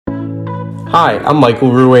Hi, I'm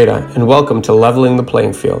Michael Rueda, and welcome to Leveling the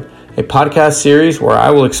Playing Field, a podcast series where I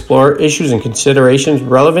will explore issues and considerations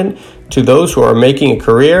relevant to those who are making a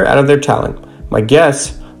career out of their talent. My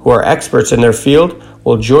guests, who are experts in their field,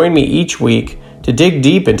 will join me each week to dig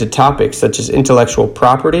deep into topics such as intellectual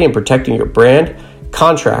property and protecting your brand,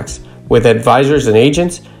 contracts with advisors and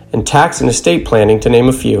agents, and tax and estate planning, to name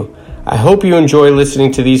a few. I hope you enjoy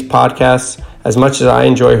listening to these podcasts as much as I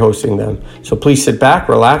enjoy hosting them. So please sit back,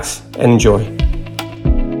 relax, and enjoy.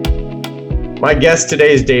 My guest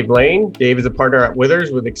today is Dave Lane. Dave is a partner at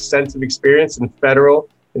Withers with extensive experience in federal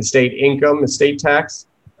and state income, estate tax,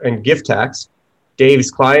 and gift tax.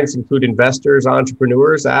 Dave's clients include investors,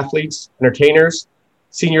 entrepreneurs, athletes, entertainers,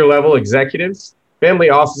 senior level executives,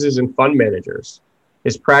 family offices, and fund managers.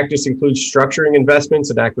 His practice includes structuring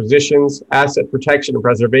investments and acquisitions, asset protection and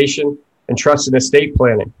preservation, and trust and estate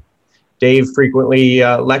planning. Dave frequently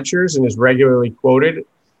lectures and is regularly quoted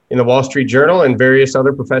in the Wall Street Journal and various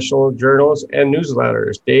other professional journals and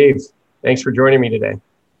newsletters. Dave, thanks for joining me today.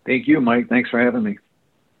 Thank you, Mike. Thanks for having me.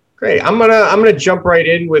 Great. I'm gonna jump right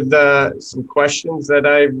in with some questions that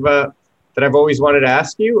I've always wanted to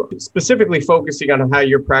ask you, specifically focusing on how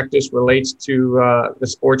your practice relates to the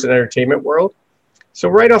sports and entertainment world. So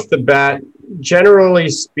right off the bat, generally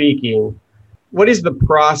speaking, what is the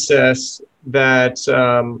process that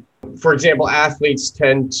for example, athletes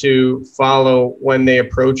tend to follow when they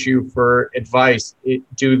approach you for advice?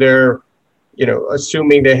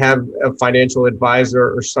 Assuming they have a financial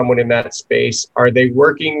advisor or someone in that space, are they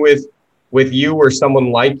working with you or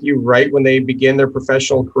someone like you right when they begin their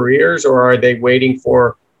professional careers, or are they waiting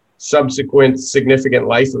for subsequent significant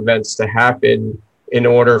life events to happen in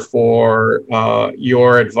order for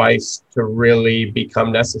your advice to really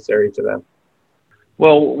become necessary to them?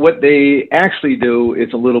 Well, what they actually do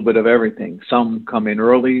is a little bit of everything. Some come in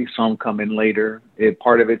early, some come in later.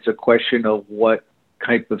 Part of it's a question of what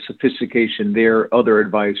type of sophistication their other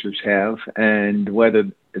advisors have and whether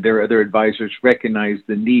their other advisors recognize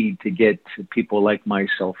the need to get people like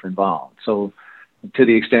myself involved. So to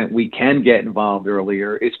the extent we can get involved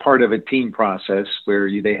earlier, it's part of a team process where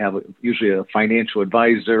they have usually a financial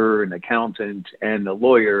advisor, an accountant, and a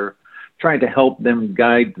lawyer trying to help them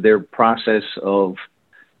guide their process of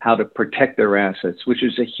how to protect their assets, which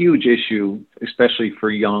is a huge issue, especially for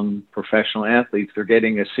young professional athletes. They're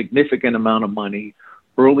getting a significant amount of money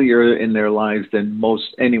earlier in their lives than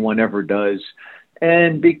most anyone ever does.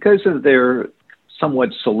 And because of their somewhat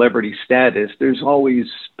celebrity status, there's always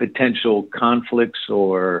potential conflicts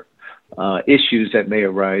or issues that may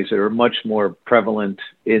arise that are much more prevalent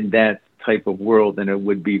in that type of world than it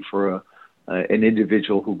would be for an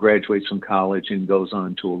individual who graduates from college and goes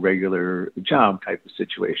on to a regular job type of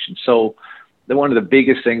situation. So one of the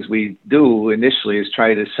biggest things we do initially is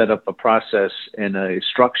try to set up a process and a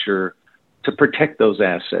structure to protect those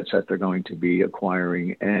assets that they're going to be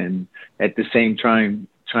acquiring, and at the same time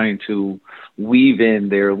trying to weave in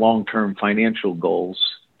their long-term financial goals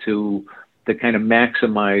to kind of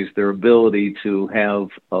maximize their ability to have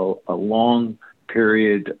a long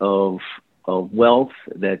period of wealth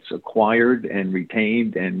that's acquired and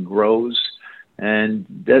retained and grows, and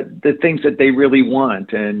the things that they really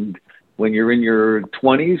want. And when you're in your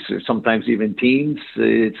 20s or sometimes even teens,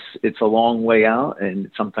 it's a long way out,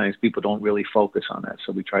 and sometimes people don't really focus on that.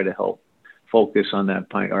 So we try to help focus on that,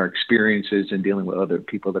 our experiences in dealing with other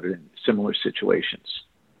people that are in similar situations.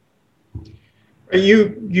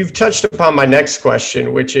 You've touched upon my next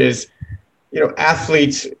question, which is,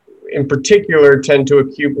 athletes in particular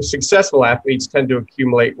successful athletes tend to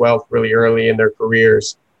accumulate wealth really early in their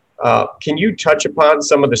careers. Can you touch upon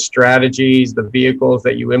some of the strategies, the vehicles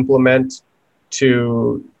that you implement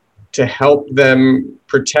to help them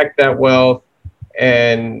protect that wealth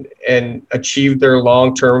and achieve their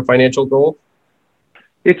long-term financial goal?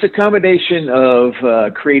 It's a combination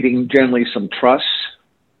of creating generally some trusts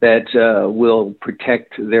that will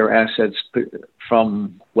protect their assets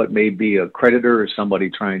from what may be a creditor or somebody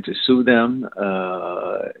trying to sue them.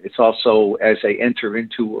 It's also as they enter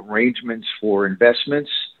into arrangements for investments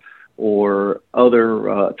or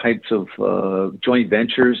other types of joint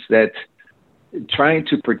ventures, that trying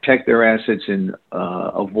to protect their assets and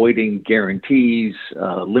avoiding guarantees,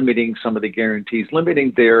 limiting some of the guarantees,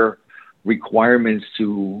 limiting their requirements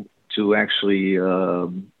to actually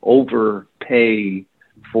overpay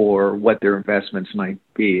for what their investments might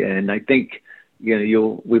be. And I think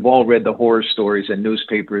we've all read the horror stories in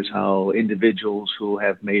newspapers how individuals who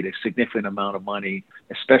have made a significant amount of money,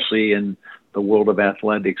 especially in the world of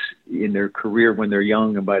athletics, in their career when they're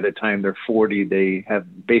young, and by the time they're 40, they have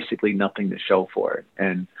basically nothing to show for it.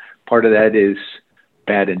 And part of that is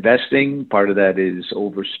bad investing. Part of that is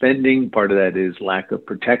overspending. Part of that is lack of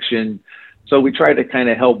protection. So we try to kind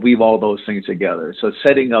of help weave all those things together. So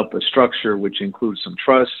setting up a structure which includes some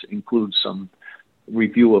trust, includes some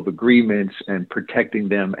review of agreements, and protecting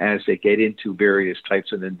them as they get into various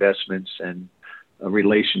types of investments and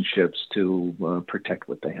relationships to protect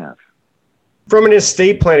what they have. From an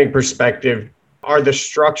estate planning perspective, are the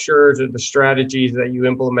structures or the strategies that you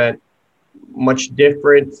implement much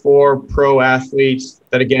different for pro athletes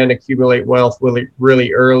that, again, accumulate wealth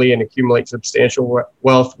really early and accumulate substantial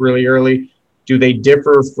wealth really early? Do they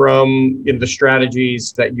differ from the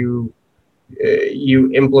strategies that you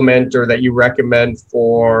implement or that you recommend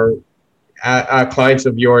for clients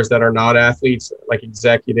of yours that are not athletes, like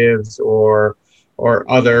executives or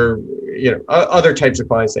other other types of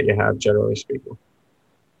clients that you have, generally speaking?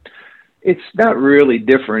 It's not really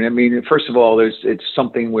different. I mean, first of all, it's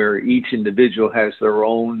something where each individual has their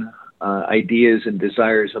own ideas and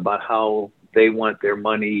desires about how they want their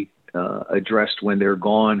money addressed when they're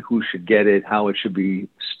gone, who should get it, how it should be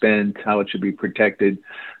spent, how it should be protected.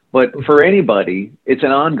 But for anybody, it's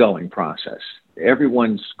an ongoing process.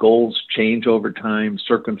 Everyone's goals change over time,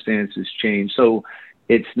 circumstances change. So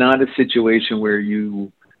it's not a situation where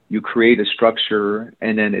you create a structure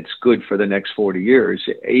and then it's good for the next 40 years.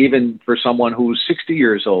 Even for someone who's 60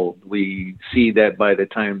 years old, we see that by the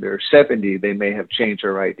time they're 70, they may have changed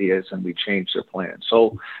their ideas and we change their plan.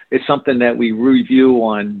 So it's something that we review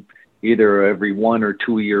on either every 1 or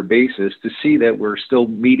 2 year basis to see that we're still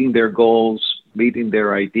meeting their goals, meeting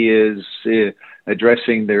their ideas,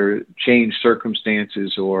 addressing their changed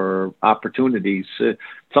circumstances or opportunities.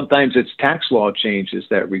 Sometimes it's tax law changes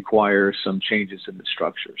that require some changes in the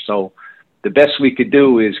structure. So the best we could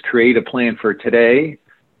do is create a plan for today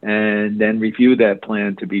and then review that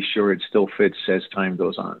plan to be sure it still fits as time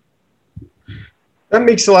goes on. That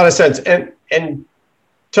makes a lot of sense. And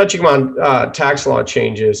touching on tax law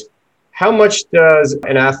changes, how much does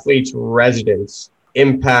an athlete's residence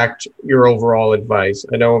impact your overall advice?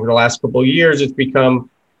 I know over the last couple of years, it's become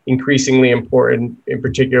increasingly important, in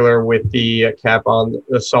particular with the cap on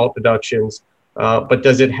the SALT deductions. But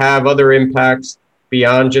does it have other impacts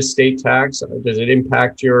beyond just state tax? Does it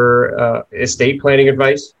impact your estate planning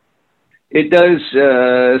advice? It does.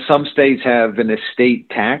 Some states have an estate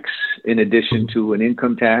tax in addition to an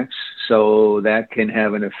income tax. So that can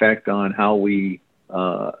have an effect on how we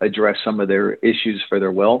address some of their issues for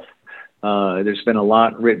their wealth. There's been a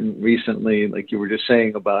lot written recently, like you were just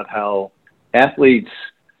saying, about how athletes,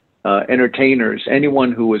 entertainers,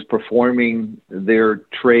 anyone who is performing their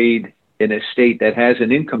trade in a state that has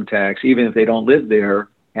an income tax, even if they don't live there,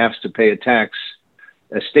 has to pay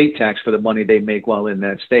a state tax for the money they make while in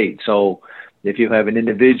that state. So if you have an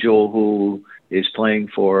individual who is playing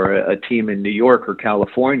for a team in New York or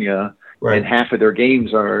California, right, and half of their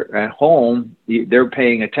games are at home, they're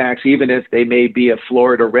paying a tax, even if they may be a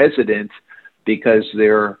Florida resident, because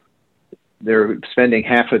they're spending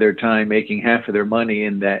half of their time making half of their money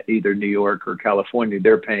in that either New York or California,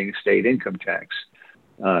 they're paying state income tax.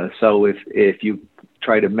 So if you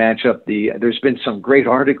try to match up there's been some great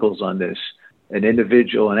articles on this, an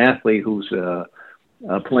individual, an athlete who's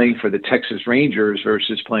playing for the Texas Rangers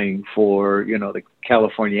versus playing for, the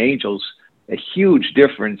California Angels, a huge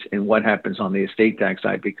difference in what happens on the estate tax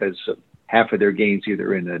side because half of their gains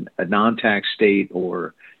either in a non-tax state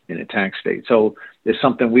or in a tax state. So it's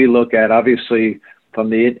something we look at, obviously, from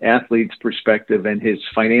the athlete's perspective and his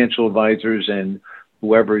financial advisors and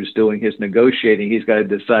whoever is doing his negotiating. He's got to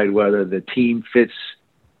decide whether the team fits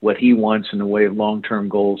what he wants in the way of long-term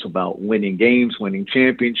goals about winning games, winning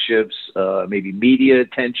championships, maybe media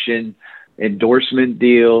attention, endorsement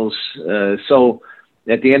deals. So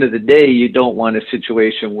at the end of the day, you don't want a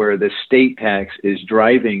situation where the state tax is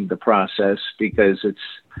driving the process because it's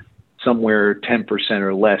somewhere 10%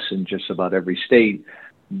 or less in just about every state.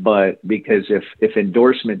 But because if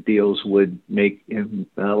endorsement deals would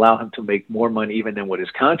allow him to make more money even than what his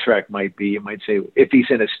contract might be, you might say if he's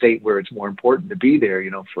in a state where it's more important to be there,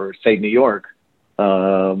 for say New York,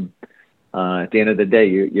 at the end of the day,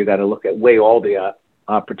 you got to weigh all the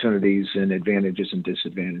opportunities and advantages and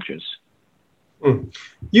disadvantages.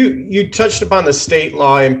 You touched upon the state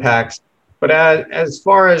law impacts, but as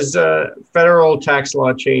far as federal tax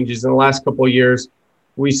law changes in the last couple of years,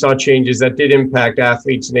 we saw changes that did impact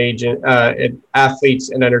athletes and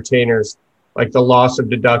entertainers, like the loss of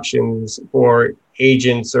deductions for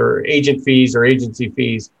agents or agent fees or agency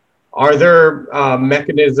fees. Are there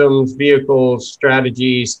mechanisms, vehicles,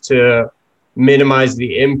 strategies to minimize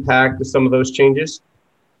the impact of some of those changes?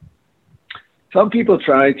 Some people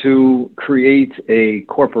try to create a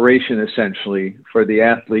corporation essentially for the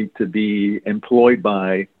athlete to be employed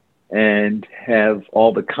by and have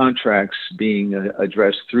all the contracts being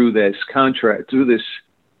addressed through this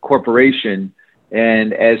corporation.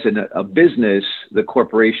 And as a business, the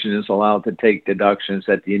corporation is allowed to take deductions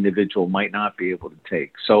that the individual might not be able to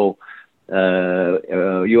take. So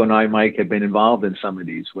you and I, Mike, have been involved in some of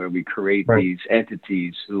these where we create these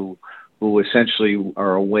entities who essentially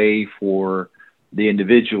are a way for the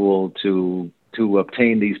individual to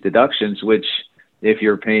obtain these deductions, which if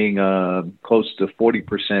you're paying close to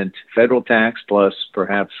 40% federal tax plus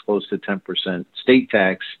perhaps close to 10% state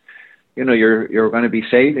tax, you're going to be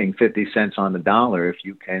saving 50 cents on the dollar if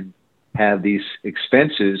you can have these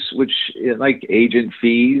expenses, which like agent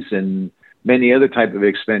fees and many other type of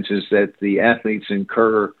expenses that the athletes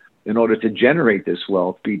incur in order to generate this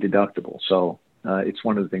wealth be deductible. So it's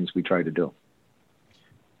one of the things we try to do.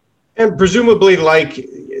 And presumably, like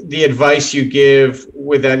the advice you give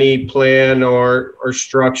with any plan or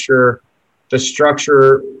structure, the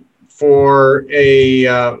structure for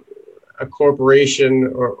a corporation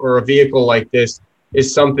or a vehicle like this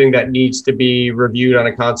is something that needs to be reviewed on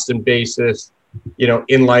a constant basis,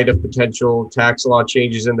 in light of potential tax law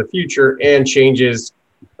changes in the future and changes,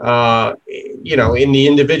 in the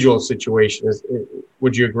individual situation.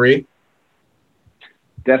 Would you agree?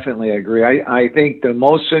 Definitely agree. I think the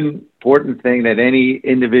most important thing that any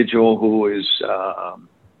individual who is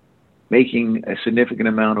making a significant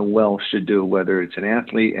amount of wealth should do, whether it's an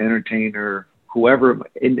athlete, entertainer, whoever,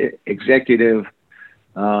 executive,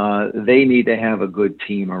 they need to have a good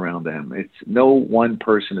team around them. It's no one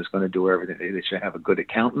person is going to do everything. They should have a good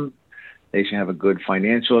accountant. They should have a good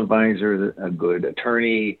financial advisor, a good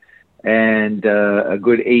attorney, and a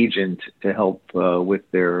good agent to help with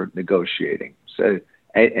their negotiating. So,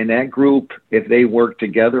 and that group, if they work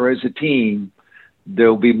together as a team,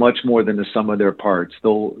 there'll be much more than the sum of their parts.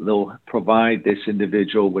 They'll provide this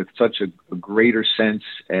individual with such a greater sense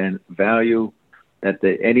and value that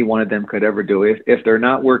any one of them could ever do. If they're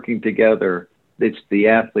not working together, it's the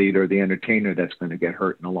athlete or the entertainer that's going to get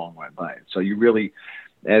hurt in the long run by it. So you really,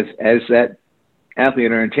 as that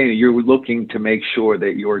athlete or entertainer, you're looking to make sure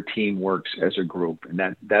that your team works as a group, and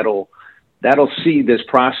that'll see this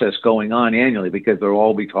process going on annually because they'll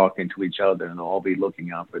all be talking to each other and they'll all be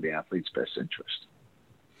looking out for the athlete's best interest.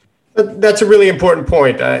 That's a really important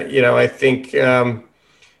point. I think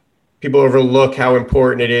people overlook how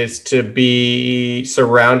important it is to be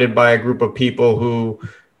surrounded by a group of people who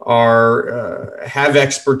have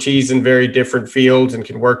expertise in very different fields and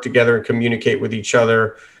can work together and communicate with each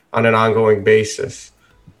other on an ongoing basis.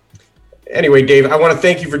 Anyway, Dave, I want to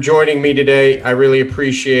thank you for joining me today. I really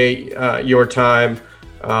appreciate your time.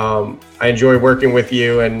 I enjoy working with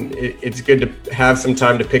you, and it's good to have some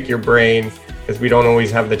time to pick your brain because we don't always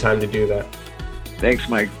have the time to do that. Thanks,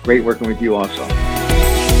 Mike. Great working with you also.